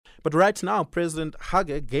But right now, President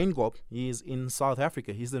Hage Geingob, he is in South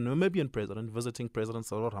Africa. He's the Namibian president visiting President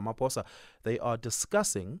Cyril Ramaphosa. They are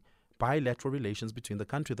discussing bilateral relations between the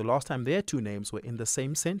country. The last time their two names were in the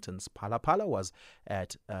same sentence, Phala was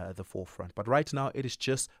at the forefront. But right now, it is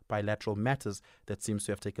just bilateral matters that seems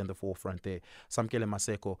to have taken the forefront there. Samkele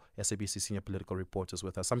Maseko, SABC Senior Political Reporter, is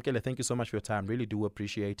with us. Samkele, thank you so much for your time. Really do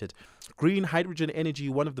appreciate it. Green hydrogen energy,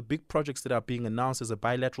 one of the big projects that are being announced as a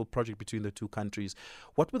bilateral project between the two countries.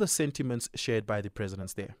 What were the sentiments shared by the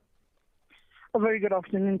presidents there? A very good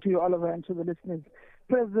afternoon to you, Oliver, and to the listeners.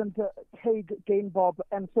 President Hage Geingob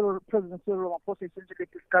and President Cyril Ramaphosa essentially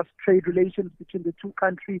discussed trade relations between the two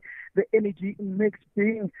countries, the energy mix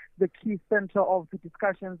being the key center of the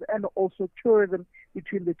discussions, and also tourism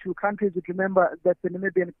between the two countries. You remember that the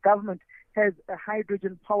Namibian government has a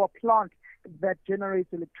hydrogen power plant that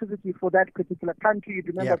generates electricity for that particular country. You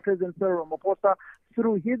remember President Cyril Ramaphosa,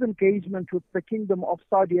 through his engagement with the Kingdom of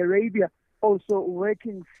Saudi Arabia, also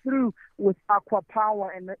working through with Aqua Power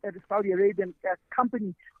and the Saudi Arabian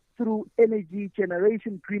company through energy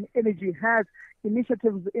generation. Green Energy has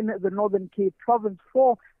initiatives in the Northern Cape province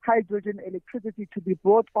for hydrogen electricity to be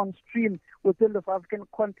brought on stream within the South African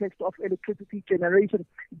context of electricity generation.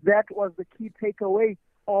 That was the key takeaway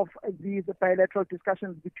of these bilateral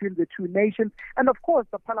discussions between the two nations. And of course,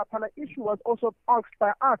 the Phala issue was also asked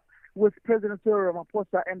by us with President Cyril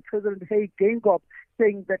Ramaphosa and President Hage Geingob,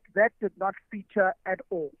 saying that did not feature at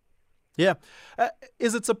all. Yeah.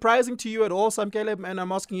 Is it surprising to you at all, Samkele, and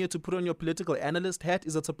I'm asking you to put on your political analyst hat,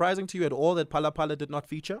 is it surprising to you at all that Phala did not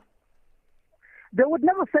feature? They would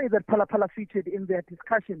never say that Phala featured in their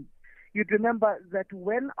discussion. You'd remember that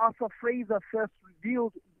when Arthur Fraser first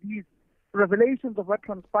revealed these revelations of what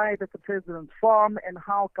transpired at the president's farm and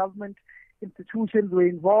how government institutions were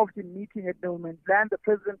involved in meeting at no man's land, the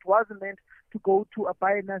president wasn't meant to go to a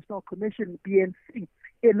binational commission, BNC,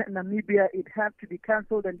 in Namibia. It had to be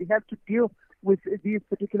cancelled, and they had to deal with these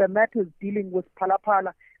particular matters dealing with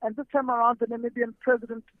Phala. And this time around, the Namibian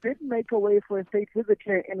president did make a way for a state visit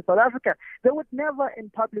here in South Africa. They would never in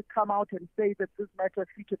public come out and say that this matter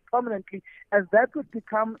featured prominently, as that would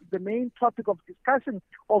become the main topic of discussion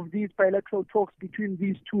of these bilateral talks between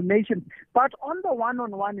these two nations. But on the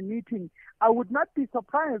one-on-one meeting, I would not be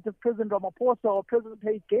surprised if President Ramaphosa or President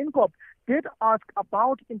Hage Geingob did ask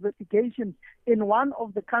about investigations in one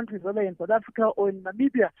of the countries, whether in South Africa or in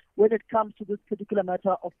Namibia, when it comes to this particular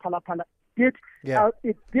matter of Phala.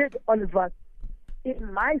 It did, Oliver,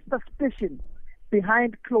 in my suspicion,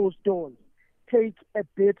 behind closed doors, take a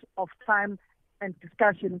bit of time and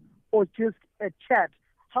discussion or just a chat.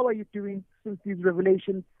 How are you doing since these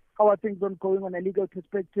revelations? How are things going on a legal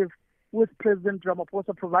perspective? With President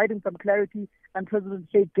Ramaphosa providing some clarity and President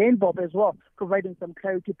Hage Geingob as well providing some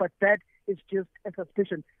clarity, but that is just a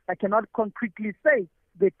suspicion. I cannot concretely say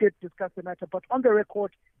they did discuss the matter, but on the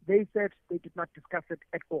record, they said they did not discuss it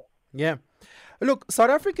at all. Yeah. Look, South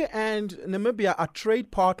Africa and Namibia are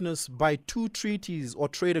trade partners by two treaties or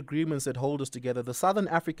trade agreements that hold us together, the Southern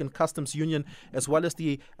African Customs Union as well as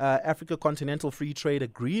the Africa Continental Free Trade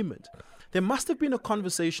Agreement. There must have been a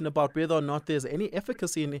conversation about whether or not there's any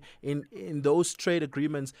efficacy in those trade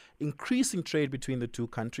agreements increasing trade between the two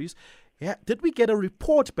countries. Yeah. Did we get a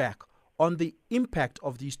report back on the impact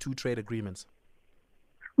of these two trade agreements?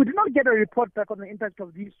 We did not get a report back on the impact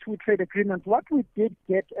of these two trade agreements. What we did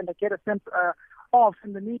get and get a sense of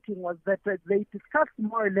in the meeting was that they discussed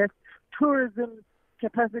more or less tourism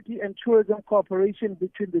capacity and tourism cooperation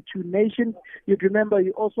between the two nations. You'd remember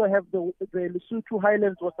you also have the Lesotho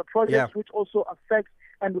Highlands was a project which also affects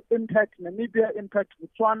and impact Namibia, impact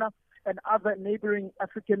Botswana and other neighboring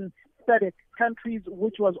African SADC countries,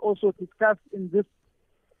 which was also discussed in this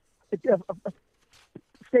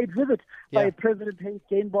state visit by President Hage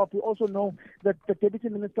Geingob. We also know that the Deputy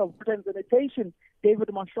Minister of Water and Sanitation, David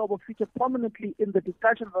Mashobo, featured prominently in the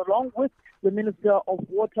discussions along with the Minister of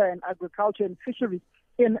Water and Agriculture and Fisheries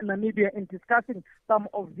in Namibia in discussing some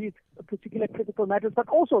of these particular critical matters, but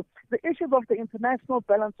also the issues of the international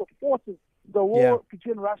balance of forces, the war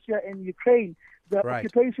between Russia and Ukraine, the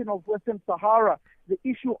occupation of Western Sahara, the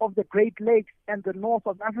issue of the Great Lakes and the north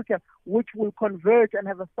of Africa, which will converge and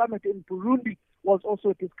have a summit in Burundi, was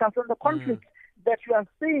also discussed. And the conflict that you are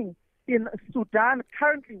seeing in Sudan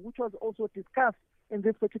currently, which was also discussed in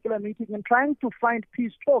this particular meeting, and trying to find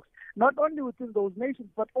peace talks, not only within those nations,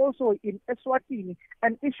 but also in Eswatini,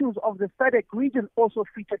 and issues of the SADC region also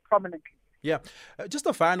featured prominently. Yeah. Just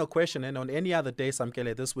a final question, and on any other day,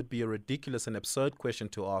 Samkele, this would be a ridiculous and absurd question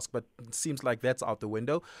to ask, but it seems like that's out the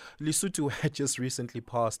window. Lesotho had just recently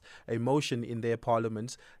passed a motion in their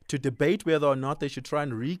parliament to debate whether or not they should try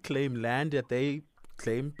and reclaim land that they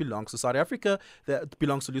claim belongs to South Africa, that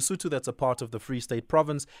belongs to Lesotho, that's a part of the Free State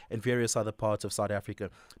province, and various other parts of South Africa.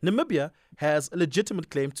 Namibia has a legitimate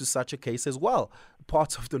claim to such a case as well.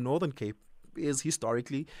 Parts of the Northern Cape is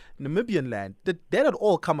historically Namibian land. That had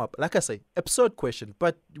all come up. Like I say, absurd question,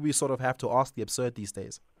 but we sort of have to ask the absurd these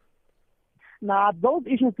days. Now, those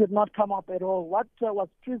issues did not come up at all. What was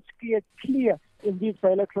crystal clear in these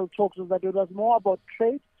bilateral talks was that it was more about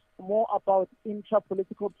trade, more about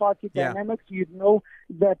intra-political party dynamics. You know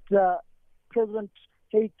that President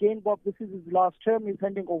Hage Geingob, this is his last term, is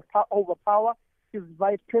handing over power. His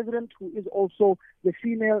vice president, who is also the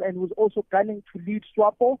female and who's also gunning to lead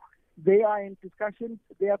SWAPO, they are in discussions.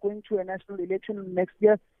 They are going to a national election next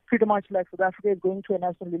year, pretty much like South Africa is going to a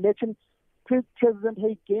national election. President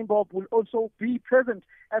Hage Geingob will also be present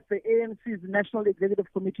at the ANC's National Executive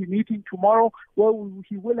Committee meeting tomorrow, where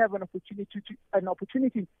he will have an opportunity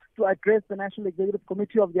to address the National Executive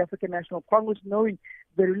Committee of the African National Congress, knowing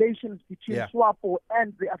the relations between SWAPO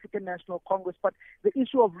and the African National Congress. But the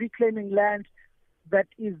issue of reclaiming land that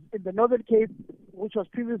is in the Northern Cape, which was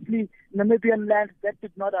previously Namibian land, that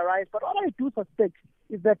did not arise. But what I do suspect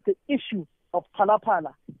is that the issue of Phala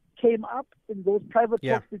came up in those private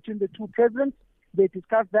talks between the two presidents. They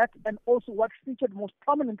discussed that, and also what featured most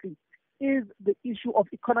prominently is the issue of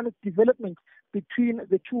economic development between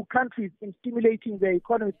the two countries in stimulating their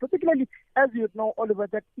economies, particularly, as you know, Oliver,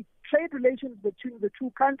 that trade relations between the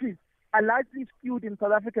two countries are largely skewed in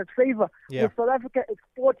South Africa's favor, with South Africa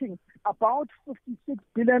exporting about 56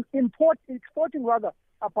 billion,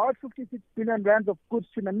 about 56 billion rands of goods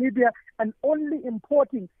to Namibia, and only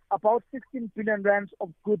importing about 16 billion rands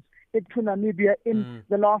of goods into Namibia in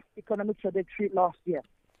the last economic trajectory last year.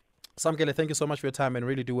 Samkele, thank you so much for your time and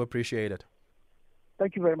really do appreciate it.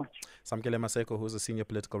 Thank you very much. Samkele Maseko, who's a senior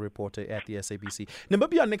political reporter at the SABC.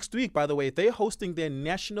 Namibia next week, by the way, they're hosting their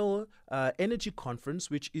National Energy Conference,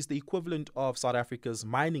 which is the equivalent of South Africa's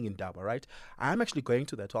mining Indaba, right? I'm actually going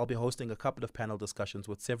to that. I'll be hosting a couple of panel discussions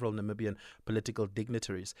with several Namibian political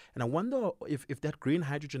dignitaries. And I wonder if that green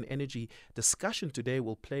hydrogen energy discussion today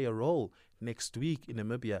will play a role next week in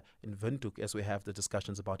Namibia, in Windhoek, as we have the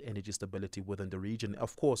discussions about energy stability within the region.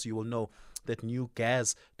 Of course, you will know that new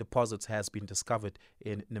gas deposits has been discovered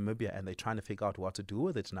in Namibia, and they're trying to figure out what to do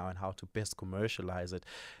with it now and how to best commercialize it.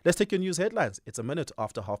 Let's take your news headlines. It's a minute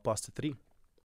after 3:30.